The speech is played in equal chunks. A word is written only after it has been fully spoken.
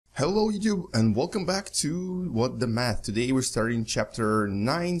Hello YouTube and welcome back to What the Math. Today we're starting chapter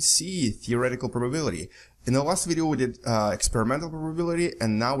 9c, Theoretical Probability. In the last video we did experimental probability,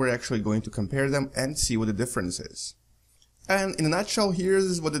 and now we're actually going to compare them and see what the difference is. And in a nutshell,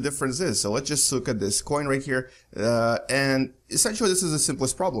 here's what the difference is. So let's just look at this coin right here, and essentially this is the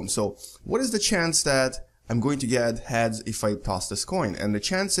simplest problem. So what is the chance that I'm going to get heads if I toss this coin? And the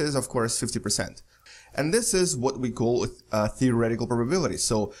chance is, of course, 50%. And this is what we call a theoretical probability.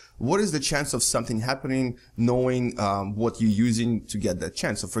 So what is the chance of something happening knowing what you're using to get that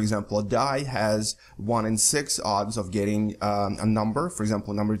chance? So for example, a die has 1 in 6 odds of getting a number, for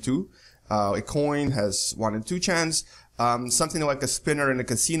example, number 2. A coin has 1 in 2 chance. Something like a spinner in a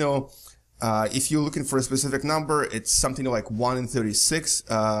casino, if you're looking for a specific number, it's something like 1 in 36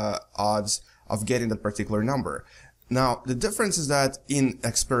 odds of getting that particular number. Now, the difference is that in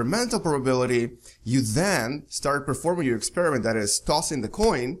experimental probability, you then start performing your experiment, that is, tossing the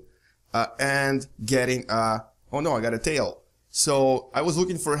coin and getting oh no, I got a tail. So I was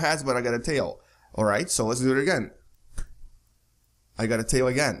looking for heads, but I got a tail. Alright, so let's do it again. I got a tail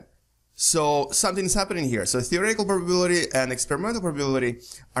again. So something's happening here. So theoretical probability and experimental probability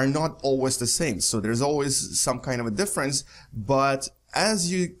are not always the same. So there's always some kind of a difference, but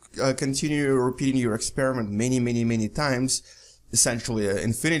as you continue repeating your experiment many times, essentially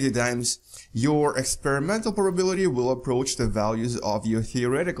infinity times, your experimental probability will approach the values of your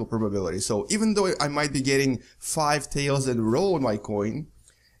theoretical probability. So even though I might be getting 5 tails in a row on my coin,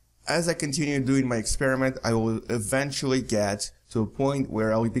 as I continue doing my experiment, I will eventually get to a point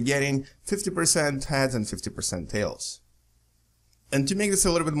where I'll be getting 50% heads and 50% tails. And to make this a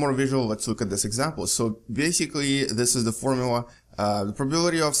little bit more visual, let's look at this example. So basically, this is the formula. The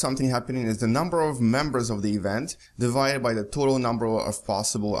probability of something happening is the number of members of the event divided by the total number of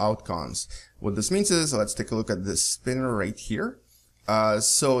possible outcomes. What this means is, let's take a look at this spinner right here.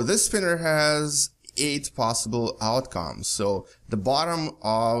 So this spinner has 8 possible outcomes. So the bottom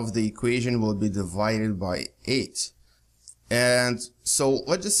of the equation will be divided by 8. And so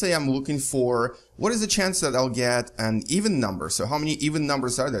let's just say I'm looking for what is the chance that I'll get an even number. So how many even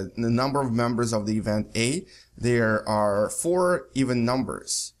numbers are there? The number of members of the event A, there are 4 even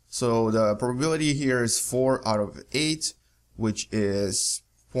numbers. So the probability here is 4 out of 8, which is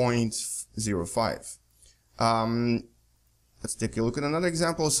 0.05. Let's take a look at another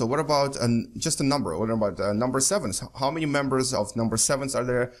example. So what about just a number? What about number 7s? How many members of number 7s are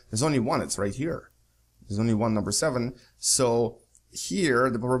there? There's only one. It's right here. There's only one number 7. So here,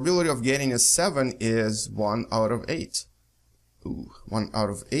 the probability of getting a 7 is 1 out of 8. Ooh, 1 out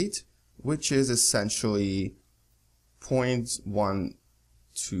of 8, which is essentially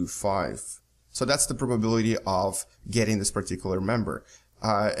 0.125. So that's the probability of getting this particular member.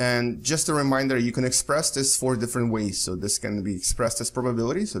 And just a reminder, you can express this 4 different ways. So this can be expressed as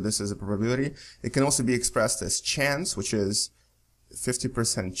probability. So this is a probability. It can also be expressed as chance, which is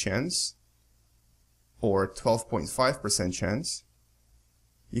 50% chance, or 12.5% chance.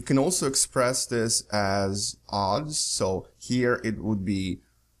 You can also express this as odds. So here it would be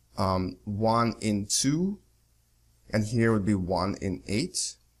 1 in 2, and here would be 1 in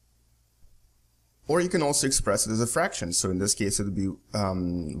 8. Or you can also express it as a fraction. So in this case it would be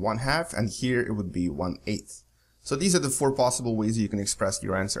 1/2, and here it would be 1/8. So these are the 4 possible ways you can express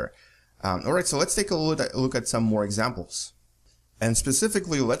your answer. Alright, so let's take a look at some more examples. And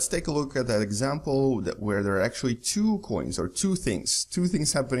specifically, let's take a look at that example where there are actually 2 coins, or 2 things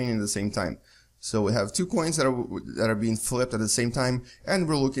happening at the same time. So we have 2 coins that are being flipped at the same time, and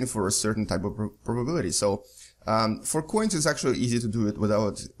we're looking for a certain type of probability. So for coins, it's actually easy to do it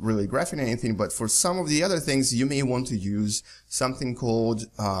without really graphing anything, but for some of the other things, you may want to use something called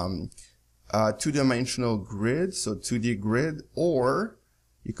a 2-dimensional grid, so 2D grid, or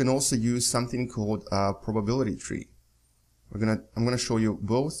you can also use something called a probability tree. I'm gonna show you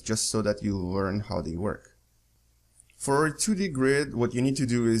both just so that you learn how they work. For a 2D grid, what you need to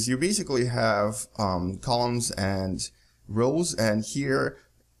do is you basically have columns and rows, and here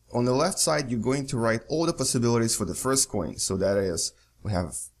on the left side you're going to write all the possibilities for the first coin. So that is, we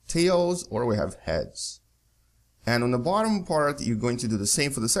have tails or we have heads. And on the bottom part you're going to do the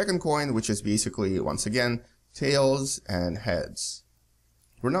same for the second coin, which is basically, once again, tails and heads.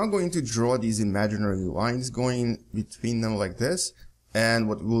 We're now going to draw these imaginary lines going between them like this, and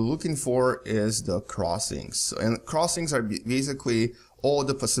what we're looking for is the crossings. And crossings are basically all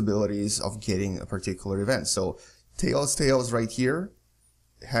the possibilities of getting a particular event. So tails, tails right here,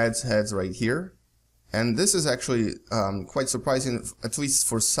 heads, heads right here. And this is actually quite surprising, at least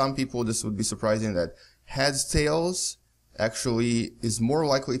for some people this would be surprising, that heads, tails actually is more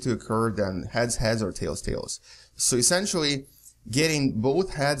likely to occur than heads, heads, or tails, tails. So essentially, getting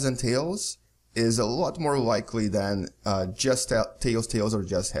both heads and tails is a lot more likely than just tails, tails, or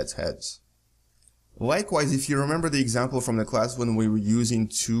just heads, heads. Likewise, if you remember the example from the class when we were using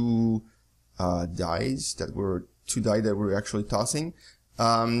two dice that were actually tossing,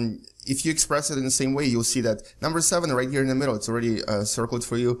 if you express it in the same way, you'll see that number 7 right here in the middle, it's already circled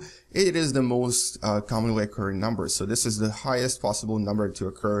for you. It is the most commonly occurring number. So this is the highest possible number to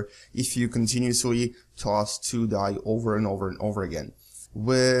occur if you continuously toss 2 die over and over and over again.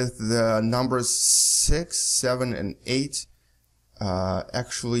 With the numbers 6, 7, and 8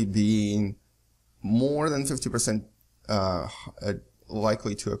 actually being more than 50%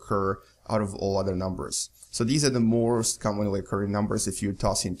 likely to occur out of all other numbers. So these are the most commonly occurring numbers if you're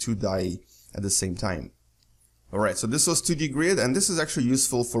tossing 2 die at the same time. Alright, so this was 2D grid, and this is actually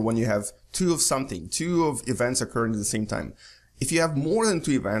useful for when you have 2 of something, 2 of events occurring at the same time. If you have more than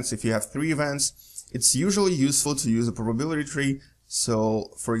 2 events, if you have 3 events, it's usually useful to use a probability tree.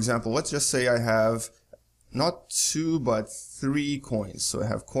 So, for example, let's just say I have not 2 but 3 coins. So I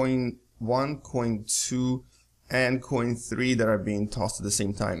have coin 1, coin 2, and coin 3 that are being tossed at the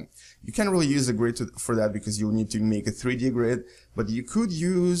same time. You can't really use a grid for that because you'll need to make a 3D grid, but you could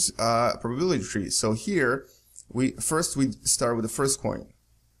use a probability tree. So here, we start with the first coin,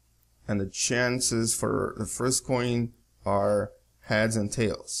 and the chances for the first coin are heads and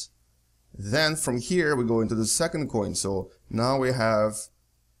tails. Then from here we go into the second coin, so now we have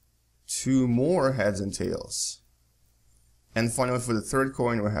 2 more heads and tails. And finally for the third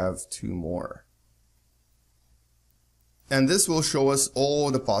coin we have 2 more. And this will show us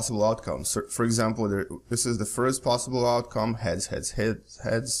all the possible outcomes. So for example, this is the first possible outcome, heads, heads, heads,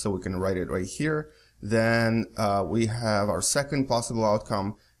 heads, so we can write it right here. Then we have our second possible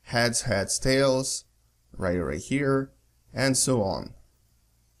outcome, heads, heads, tails, write it right here, and so on.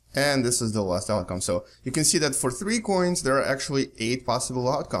 And this is the last outcome. So you can see that for 3 coins, there are actually 8 possible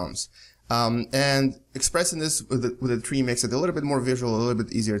outcomes. And expressing this with a tree makes it a little bit more visual, a little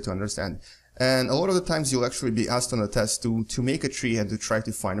bit easier to understand. And a lot of the times you'll actually be asked on a test to make a tree and to try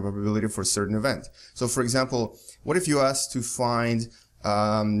to find a probability for a certain event. So for example, what if you asked to find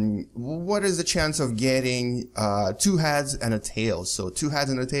what is the chance of getting 2 heads and a tail? So 2 heads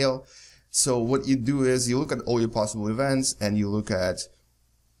and a tail. So what you do is you look at all your possible events and you look at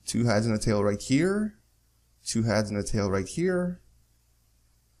 2 heads and a tail right here, 2 heads and a tail right here.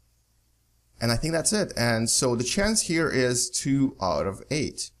 And I think that's it. And so the chance here is 2 out of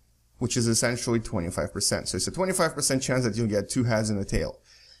 8, which is essentially 25%. So it's a 25% chance that you'll get 2 heads and a tail.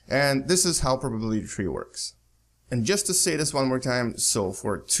 And this is how probability tree works. And just to say this one more time, so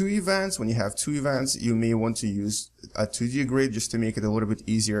for 2 events, when you have 2 events, you may want to use a 2D grid just to make it a little bit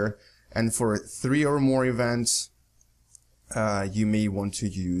easier. And for 3 or more events, you may want to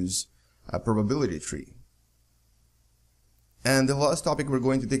use a probability tree. And the last topic we're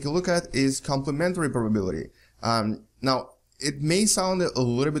going to take a look at is complementary probability. Now, it may sound a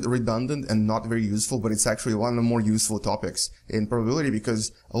little bit redundant and not very useful, but it's actually one of the more useful topics in probability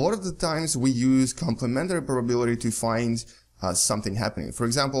because a lot of the times we use complementary probability to find something happening. For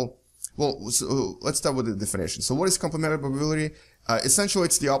example, so let's start with the definition. So what is complementary probability? Essentially,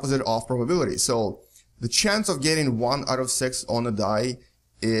 it's the opposite of probability. So the chance of getting 1 out of 6 on a die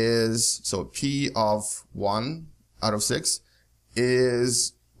is, so P of 1 out of 6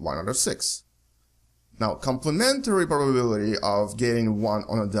 is 1 out of 6. Now, complementary probability of getting 1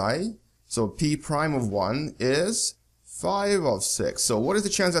 on a die, so P prime of 1 is 5 of 6. So what is the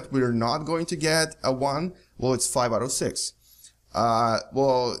chance that we're not going to get a 1? Well, it's 5 out of 6.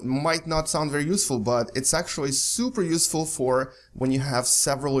 Well, it might not sound very useful, but it's actually super useful for when you have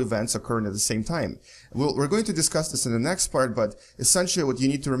several events occurring at the same time. We're going to discuss this in the next part, but essentially what you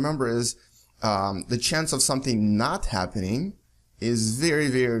need to remember is the chance of something not happening is very,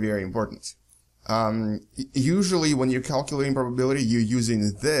 very, very important. Usually when you're calculating probability, you're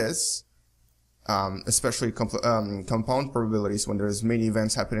using this, especially compound probabilities when there's many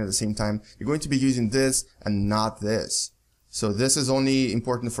events happening at the same time. You're going to be using this and not this. So this is only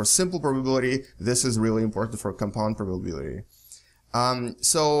important for simple probability. This is really important for compound probability.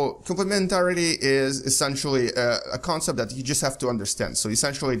 So complementarity is essentially a concept that you just have to understand. So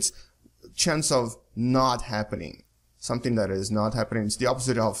essentially it's chance of not happening. Something that is not happening. It's the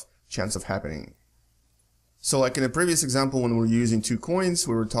opposite of chance of happening. So like in the previous example, when we were using 2 coins,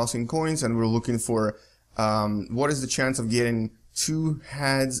 we were tossing coins and we were looking for what is the chance of getting 2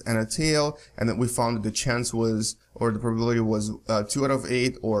 heads and a tail, and then we found that the chance was, or the probability was 2 out of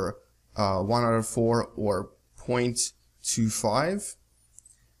 8 or 1 out of 4 or 0.25.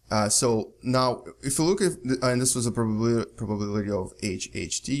 So now if you look at, and this was a probability of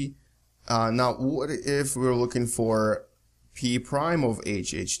HHT. Now what if we were looking for P prime of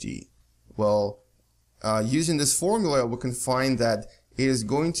HHT? Well, using this formula, we can find that it is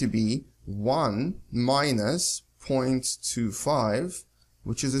going to be 1 minus 0.25,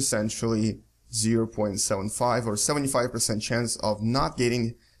 which is essentially 0.75 or 75% chance of not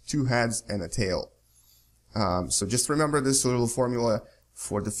getting two heads and a tail. So just remember this little formula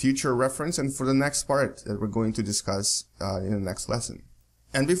for the future reference and for the next part that we're going to discuss in the next lesson.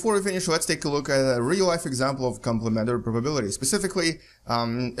 And before we finish, let's take a look at a real-life example of complementary probability. Specifically,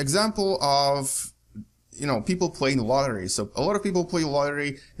 example of, people playing lottery. So a lot of people play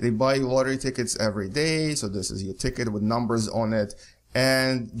lottery. They buy lottery tickets every day. So this is your ticket with numbers on it.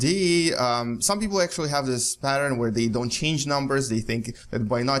 And some people actually have this pattern where they don't change numbers. They think that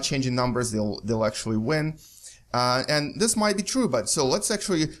by not changing numbers, they'll actually win. And this might be true, but so let's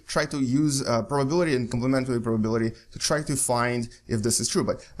actually try to use probability and complementary probability to try to find if this is true.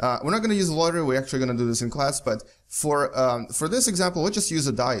 But we're not going to use lottery. We're actually going to do this in class. But for this example, let's just use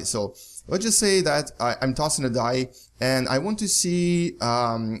a die. So let's just say that I'm tossing a die, and I want to see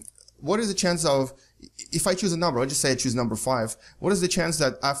what is the chance of, if I choose a number, let's just say I choose number 5, what is the chance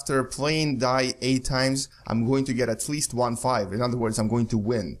that after playing die 8 times, I'm going to get at least 1 5? In other words, I'm going to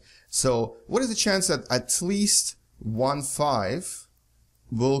win. So what is the chance that at least 1 5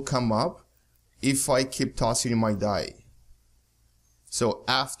 will come up if I keep tossing my die? So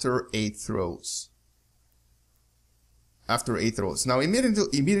after 8 throws. After 8 throws. Now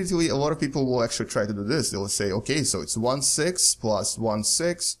immediately a lot of people will actually try to do this. They'll say, okay, so it's 1 6 plus 1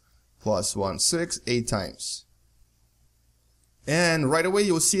 6 plus 1 6 8 times. And right away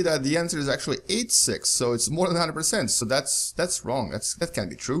you'll see that the answer is actually 8 6, so it's more than 100%. So that's wrong. That can't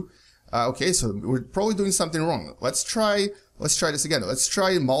be true. Okay, so we're probably doing something wrong. Let's try this again. Let's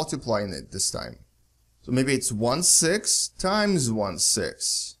try multiplying it this time. So maybe it's 1 6 times 1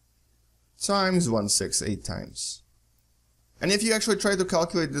 6 times 1 6 8 times. And if you actually try to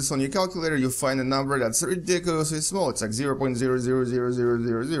calculate this on your calculator, you'll find a number that's ridiculously small. It's like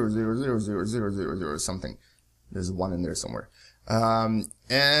 0.0000000000000 something. There's a 1 in there somewhere.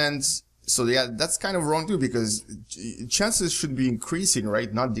 And so yeah, that's kind of wrong too, because chances should be increasing,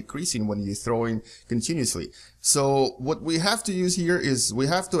 right? Not decreasing when you're throwing continuously. So what we have to use here is we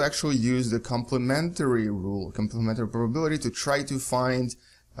have to actually use the complementary rule, complementary probability, to try to find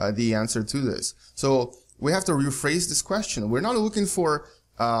the answer to this. So we have to rephrase this question. We're not looking for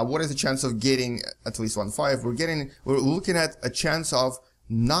what is the chance of getting at least 1 5. We're looking at a chance of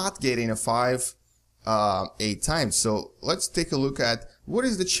not getting a 5 8 times. So let's take a look at what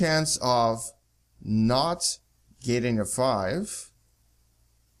is the chance of not getting a 5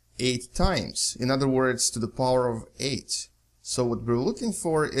 8 times. In other words, to the power of 8. So what we're looking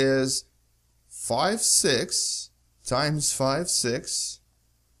for is 5 6 times 5 6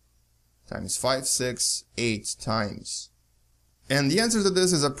 times 5 6 8 times. And the answer to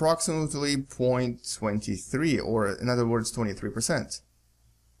this is approximately 0.23, or in other words 23%.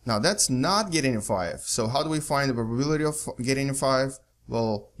 Now that's not getting a 5. So how do we find the probability of getting a 5?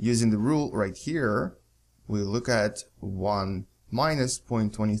 Well, using the rule right here, we look at 1 minus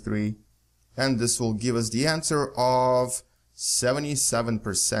 0.23, and this will give us the answer of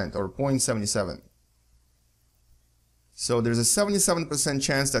 77%, or 0.77. So there's a 77%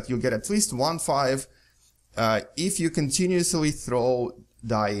 chance that you'll get at least 1 5 if you continuously throw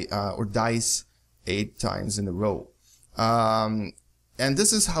dice 8 times in a row. And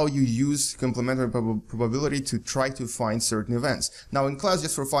this is how you use complementary probability to try to find certain events. Now in class,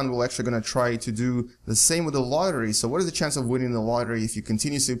 just for fun, we're actually going to try to do the same with the lottery. So what is the chance of winning the lottery if you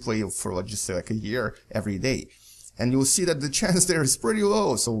continuously play for, let's just say, like a year every day? And you'll see that the chance there is pretty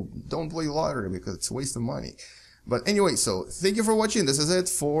low. So don't play lottery because it's a waste of money. But anyway, so thank you for watching. This is it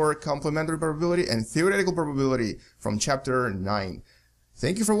for complementary probability and theoretical probability from chapter 9.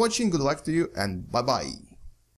 Thank you for watching. Good luck to you, and bye-bye.